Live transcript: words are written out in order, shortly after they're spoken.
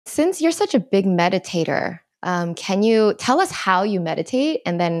Since you're such a big meditator, can you tell us how you meditate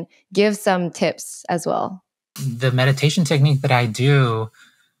and then give some tips as well? The meditation technique that I do,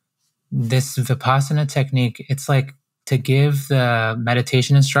 this Vipassana technique, it's like to give the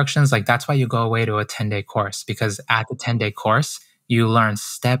meditation instructions, like that's why you go away to a 10-day course, because at the 10-day course, you learn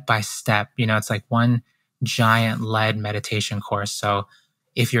step by step. It's like one giant led meditation course. So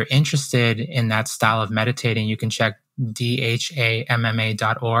if you're interested in that style of meditating, you can check dhamma.org,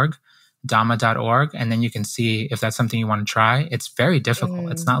 dhamma.org, and then you can see if that's something you want to try. It's very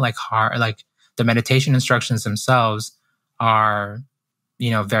difficult. It's not like hard, like the meditation instructions themselves are,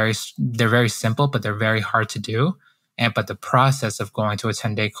 they're very simple, but they're very hard to do. But the process of going to a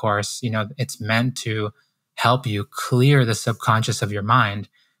 10-day course, it's meant to help you clear the subconscious of your mind.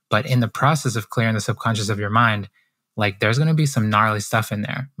 But in the process of clearing the subconscious of your mind, like there's going to be some gnarly stuff in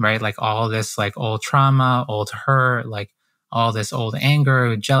there, right? Like all this like old trauma, old hurt, like all this old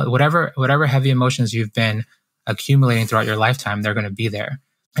anger, whatever heavy emotions you've been accumulating throughout your lifetime, they're going to be there.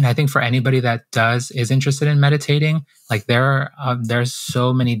 And I think for anybody that is interested in meditating, like there's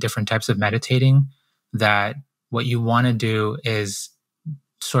so many different types of meditating that what you want to do is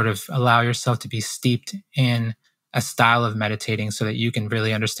sort of allow yourself to be steeped in a style of meditating so that you can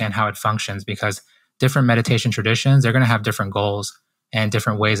really understand how it functions, because different meditation traditions, they're going to have different goals and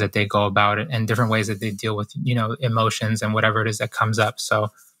different ways that they go about it and different ways that they deal with, emotions and whatever it is that comes up. So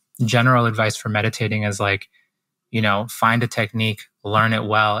general advice for meditating is like, find a technique, learn it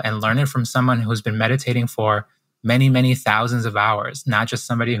well, and learn it from someone who's been meditating for many, many thousands of hours, not just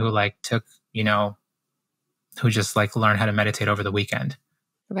somebody who like took, who just like learned how to meditate over the weekend.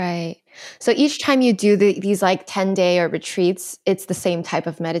 Right. So each time you do these like 10-day or retreats, it's the same type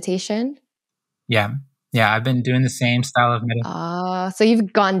of meditation? Yeah. Yeah. I've been doing the same style of meditation. So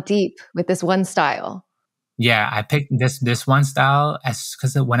you've gone deep with this one style. Yeah. I picked this one style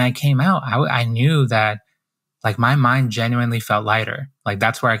because when I came out, I knew that like my mind genuinely felt lighter. Like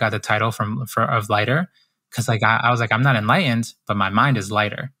that's where I got the title of lighter. Cause like I was like, I'm not enlightened, but my mind is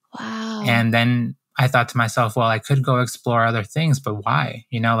lighter. Wow. And then I thought to myself, well, I could go explore other things, but why?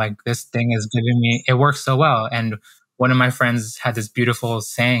 Like this thing is giving me, it works so well. And one of my friends had this beautiful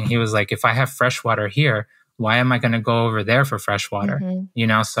saying. He was like, if I have fresh water here, why am I going to go over there for fresh water?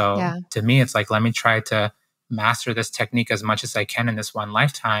 So to me, it's like, let me try to master this technique as much as I can in this one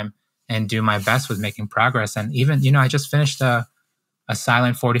lifetime and do my best with making progress. And even, I just finished a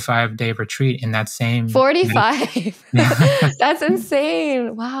silent 45-day retreat in that same 45. That's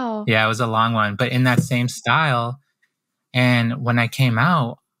insane. Wow. Yeah, it was a long one, but in that same style. And when I came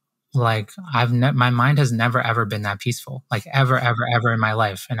out, like my mind has never ever been that peaceful, like ever in my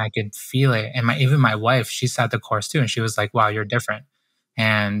life, and I could feel it. And even my wife, she sat the course too, and she was like, "Wow, you're different."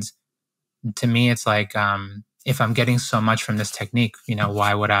 And to me, it's like, if I'm getting so much from this technique,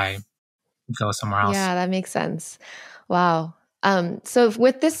 why would I go somewhere else? Yeah, that makes sense. Wow. So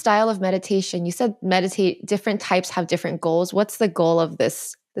with this style of meditation, you said different types have different goals. What's the goal of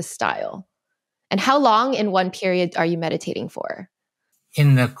this style? And how long in one period are you meditating for?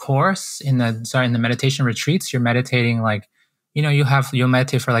 In the course, in the meditation retreats, you're meditating like, you'll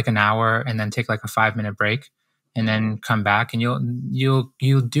meditate for like an hour and then take like a 5-minute break and then come back, and you'll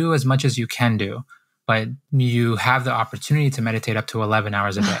do as much as you can do, but you have the opportunity to meditate up to 11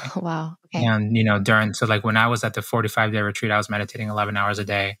 hours a day. Wow. Okay. And, so like when I was at the 45-day retreat, I was meditating 11 hours a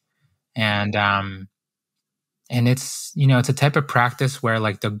day. And it's, it's a type of practice where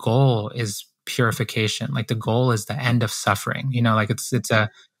like the goal is purification. Like the goal is the end of suffering. Like it's a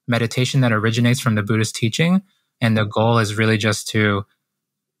meditation that originates from the Buddhist teaching. And the goal is really just to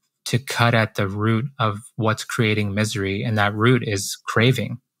cut at the root of what's creating misery. And that root is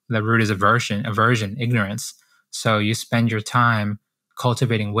craving. The root is aversion, ignorance. So you spend your time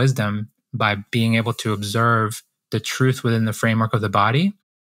cultivating wisdom by being able to observe the truth within the framework of the body.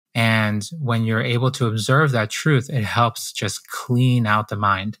 And when you're able to observe that truth, it helps just clean out the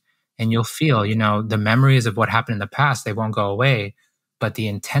mind. And you'll feel, the memories of what happened in the past, they won't go away, but the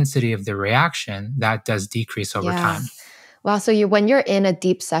intensity of the reaction, that does decrease over time. Wow. So when you're in a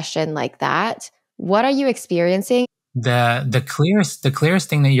deep session like that, what are you experiencing? The clearest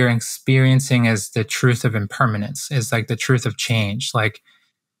thing that you're experiencing is the truth of impermanence, is like the truth of change. Like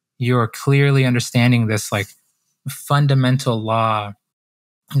you're clearly understanding this like fundamental law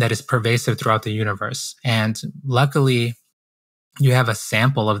that is pervasive throughout the universe. And luckily, you have a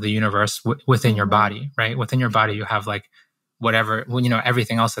sample of the universe within your body, right? Within your body, you have like whatever,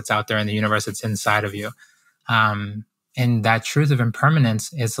 everything else that's out there in the universe, it's inside of you. And that truth of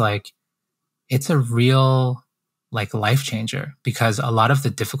impermanence is like, it's a real like life changer, because a lot of the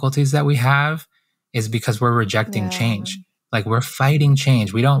difficulties that we have is because we're rejecting change. Like we're fighting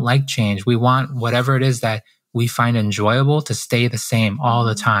change. We don't like change. We want whatever it is that we find enjoyable to stay the same all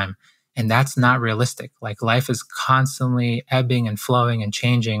the Mhm. time. And that's not realistic. Like life is constantly ebbing and flowing and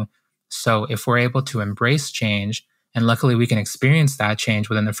changing. So if we're able to embrace change, and luckily we can experience that change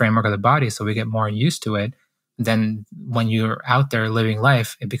within the framework of the body, so we get more used to it, then when you're out there living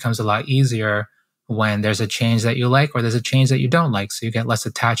life, it becomes a lot easier when there's a change that you like or there's a change that you don't like. So you get less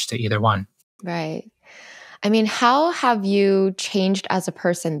attached to either one. Right. I mean, how have you changed as a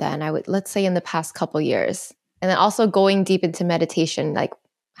person then? Let's say in the past couple years. And then also going deep into meditation, like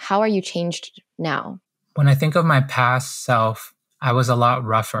how are you changed now? When I think of my past self, I was a lot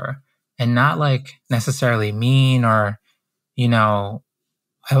rougher and not like necessarily mean or, you know,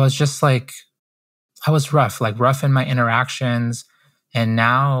 I was just like, I was rough, like rough in my interactions. And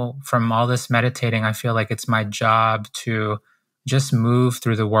now from all this meditating, I feel like it's my job to just move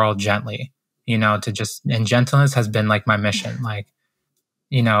through the world gently, to just, and gentleness has been like my mission. Like,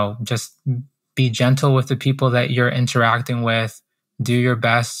 just be gentle with the people that you're interacting with. Do your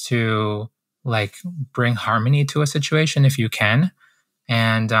best to like bring harmony to a situation if you can.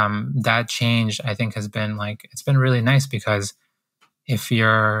 And that change, I think, has been like, it's been really nice because if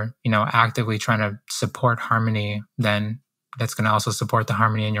you're, actively trying to support harmony, then that's going to also support the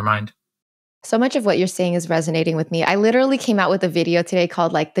harmony in your mind. So much of what you're saying is resonating with me. I literally came out with a video today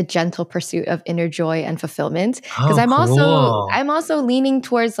called like the gentle pursuit of inner joy and fulfillment because Oh, cool. I'm also leaning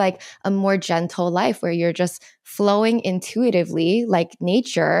towards like a more gentle life where you're just flowing intuitively like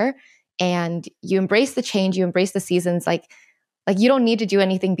nature and you embrace the change, you embrace the seasons like you don't need to do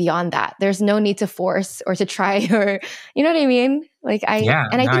anything beyond that. There's no need to force or to try or you know what I mean? Yeah,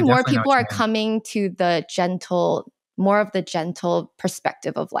 And I no, I think more definitely know people what you are mean. coming to the gentle, more of the gentle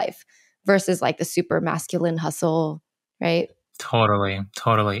perspective of life versus like the super masculine hustle, right? Totally,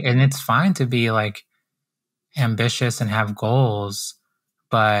 totally. And it's fine to be like ambitious and have goals,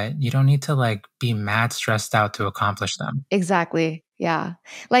 but you don't need to like be mad stressed out to accomplish them. Exactly. Yeah.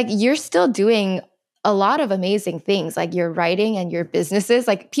 Like you're still doing a lot of amazing things, like your writing and your businesses.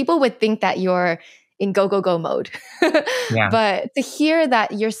 Like people would think that you're in go, go, go mode. Yeah. But to hear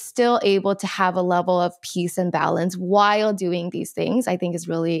that you're still able to have a level of peace and balance while doing these things, I think is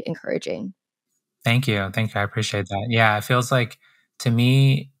really encouraging. Thank you. Thank you. I appreciate that. Yeah, it feels like to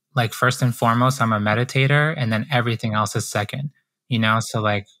me, like first and foremost, I'm a meditator and then everything else is second. So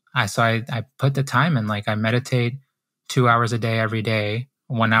like I put the time in, like I meditate 2 hours a day every day,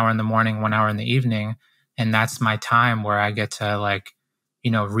 1 hour in the morning, 1 hour in the evening. And that's my time where I get to like,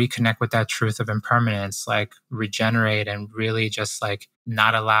 reconnect with that truth of impermanence, like regenerate and really just like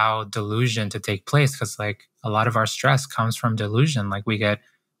not allow delusion to take place. Cause like a lot of our stress comes from delusion. Like we get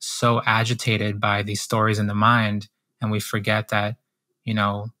so agitated by these stories in the mind and we forget that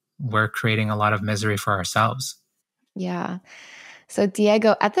we're creating a lot of misery for ourselves. Yeah. So,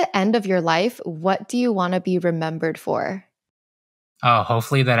 Diego, at the end of your life, what do you want to be remembered for? Oh,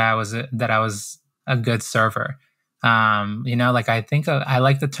 hopefully that I was a good server. Like I think I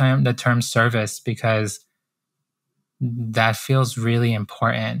like the term service because that feels really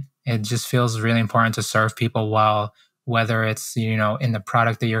important. It just feels really important to serve people well, whether it's, in the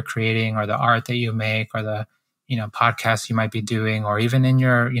product that you're creating or the art that you make or the, podcast you might be doing, or even in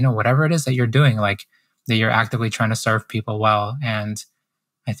your, whatever it is that you're doing, like that you're actively trying to serve people well. And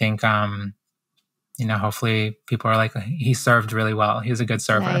I think, hopefully people are like, he served really well. He was a good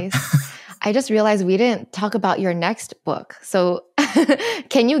server. Nice. I just realized we didn't talk about your next book. So,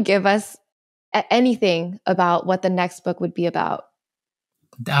 can you give us anything about what the next book would be about?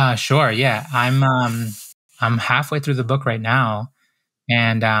 Sure. Yeah. I'm halfway through the book right now.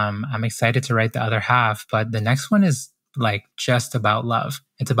 And I'm excited to write the other half. But the next one is like just about love.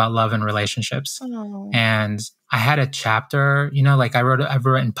 It's about love and relationships. Oh, And I had a chapter, like I've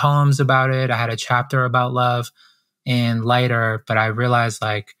written poems about it. I had a chapter about love and lighter, but I realized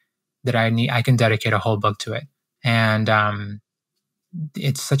like that I can dedicate a whole book to it. And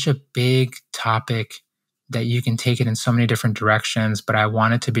it's such a big topic that you can take it in so many different directions. But I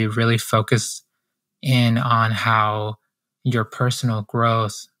wanted to be really focused in on how your personal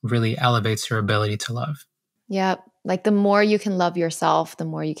growth really elevates your ability to love. yeah. Like the more you can love yourself, the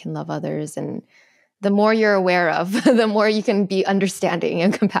more you can love others. And the more you're aware of, the more you can be understanding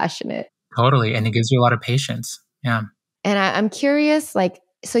and compassionate. Totally. And it gives you a lot of patience. Yeah. And I'm curious, like,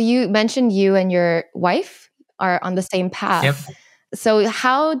 so you mentioned you and your wife are on the same Yep. path. So,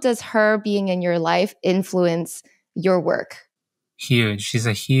 how does her being in your life influence your work? Huge. She's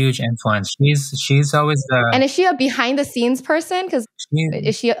a huge influence. She's always the And is she a behind the scenes person? Because she,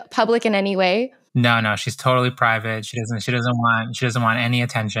 is she public in any way? no, she's totally private. She doesn't want any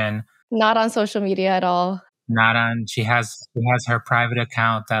attention. Not on social media at all. Not on she has her private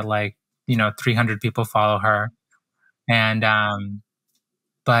account that, like, 300 people follow her, and,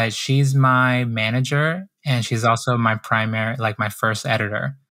 but she's my manager, and she's also my primary like, my first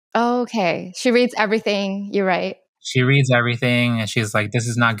editor. Okay. She reads everything you write. She reads everything, and she's like, "This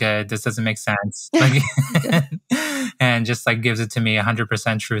is not good. This doesn't make sense." Like, and just, like, gives it to me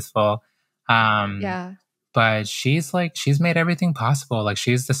 100% truthful. Um, Yeah. but she's made everything possible. Like,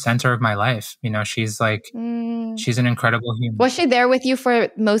 she's the center of my life. Mm. She's an incredible human. Was she there with you for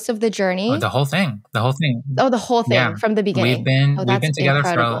most of the Oh, journey? the whole thing, the whole thing. Oh, the whole Yeah. thing from the We've beginning. been Oh, we've that's been together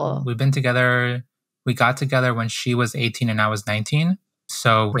incredible. we got together when she was 18 and I was 19.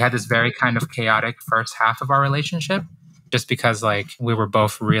 So we had this very kind of chaotic first half of our relationship just because, like, we were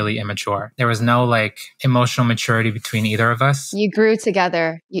both really immature. There was no, like, emotional maturity between either of us. You grew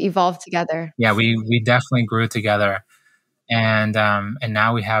together. You evolved together. Yeah, we definitely grew together. And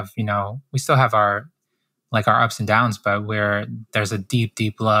now we have, we still have our ups and downs, but there's a deep,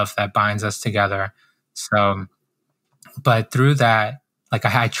 deep love that binds us together. So, but through that, like,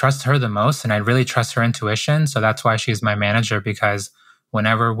 I trust her the most, and I really trust her intuition. So that's why she's my manager, because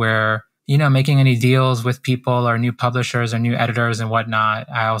whenever we're, making any deals with people or new publishers or new editors and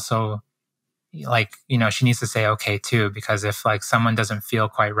whatnot, I also, like, she needs to say okay too, because if, like, someone doesn't feel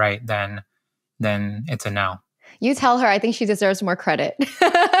quite right, then it's a no. You tell her, I think she deserves more credit.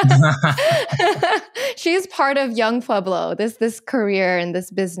 She's part of Yung Pueblo, this career and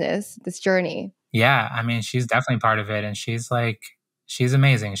this business, this journey. Yeah, I mean, she's definitely part of it, and she's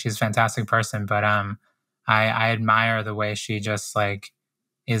amazing. She's a fantastic person, but I admire the way she just, like,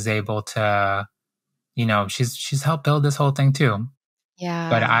 is able to, she's helped build this whole thing too.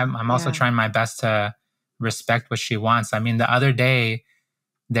 But Yeah. I'm also Yeah. trying my best to respect what she wants. I mean, the other day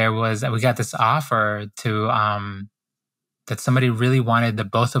we got this offer to that somebody really wanted the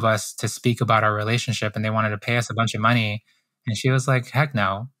both of us to speak about our relationship, and they wanted to pay us a bunch of money. And she was like, heck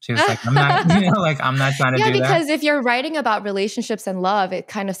no. She was like, I'm not, like, I'm not trying to Yeah, do that. because if you're writing about relationships and love, it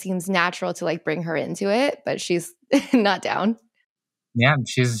kind of seems natural to, like, bring her into it, but she's not down. Yeah,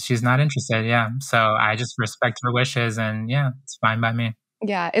 she's not interested. Yeah. So I just respect her wishes, and yeah, it's fine by me.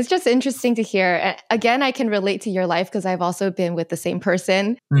 Yeah, it's just interesting to hear. Again, I can relate to your life because I've also been with the same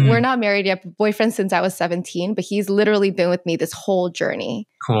person. We're Mhm. not married yet, but boyfriend since I was 17, but he's literally been with me this whole journey.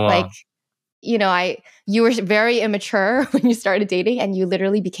 Like, Cool. you were very immature when you started dating, and you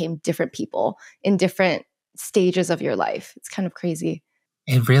literally became different people in different stages of your life. It's kind of crazy.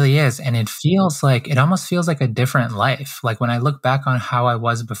 It really is. And it almost feels like a different life. Like, when I look back on how I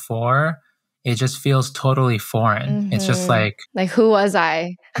was before, it just feels totally foreign. It's just like, Like, who was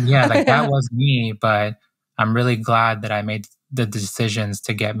I? yeah, like, that was me, but I'm really glad that I made the decisions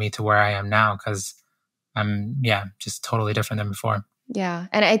to get me to where I am now, because yeah, just totally different than before. Yeah.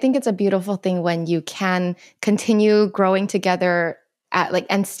 And I think it's a beautiful thing when you can continue growing together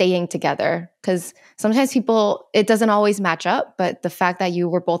and staying together. Because sometimes it doesn't always match up, but the fact that you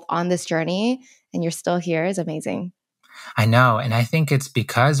were both on this journey and you're still here is amazing. I know. And I think it's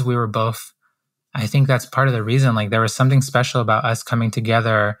because we were both, I think that's part of the reason. Like, there was something special about us coming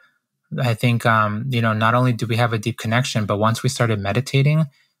together. I think, not only did we have a deep connection, but once we started meditating,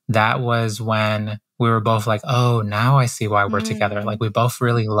 that was when we were both like, oh, now I see why we're together. Like, we both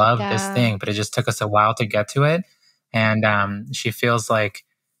really love this Yeah. thing, but it just took us a while to get to it. And she feels like,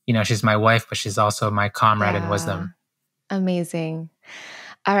 she's my wife, but she's also my comrade in wisdom. Amazing.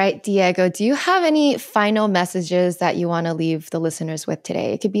 All right, Diego, do you have any final messages that you want to leave the listeners with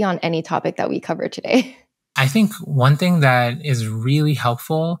today? It could be on any topic that we covered today. I think one thing that is really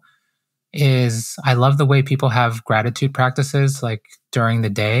helpful is I love the way people have gratitude practices, like, during the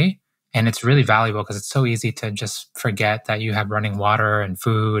day. And it's really valuable because it's so easy to just forget that you have running water and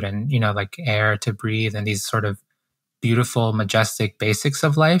food and, like, air to breathe and these sort of beautiful, majestic basics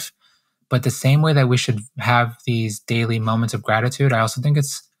of life. But the same way that we should have these daily moments of gratitude, I also think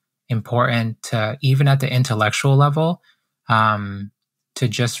it's important to, even at the intellectual level, to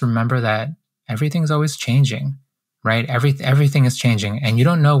just remember that everything's always changing, right? Everything is changing, and you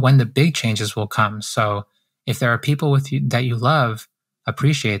don't know when the big changes will come. So if there are people with you that you love,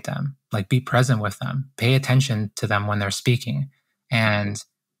 appreciate them, like, be present with them, pay attention to them when they're speaking, and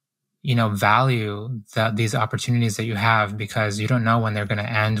value these opportunities that you have, because you don't know when they're going to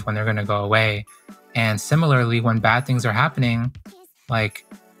end, when they're going to go away. And similarly, when bad things are happening, like,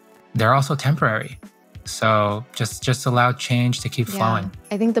 they're also temporary. So just allow change to keep flowing.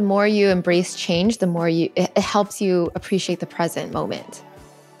 I think the more you embrace change, the more it helps you appreciate the present moment.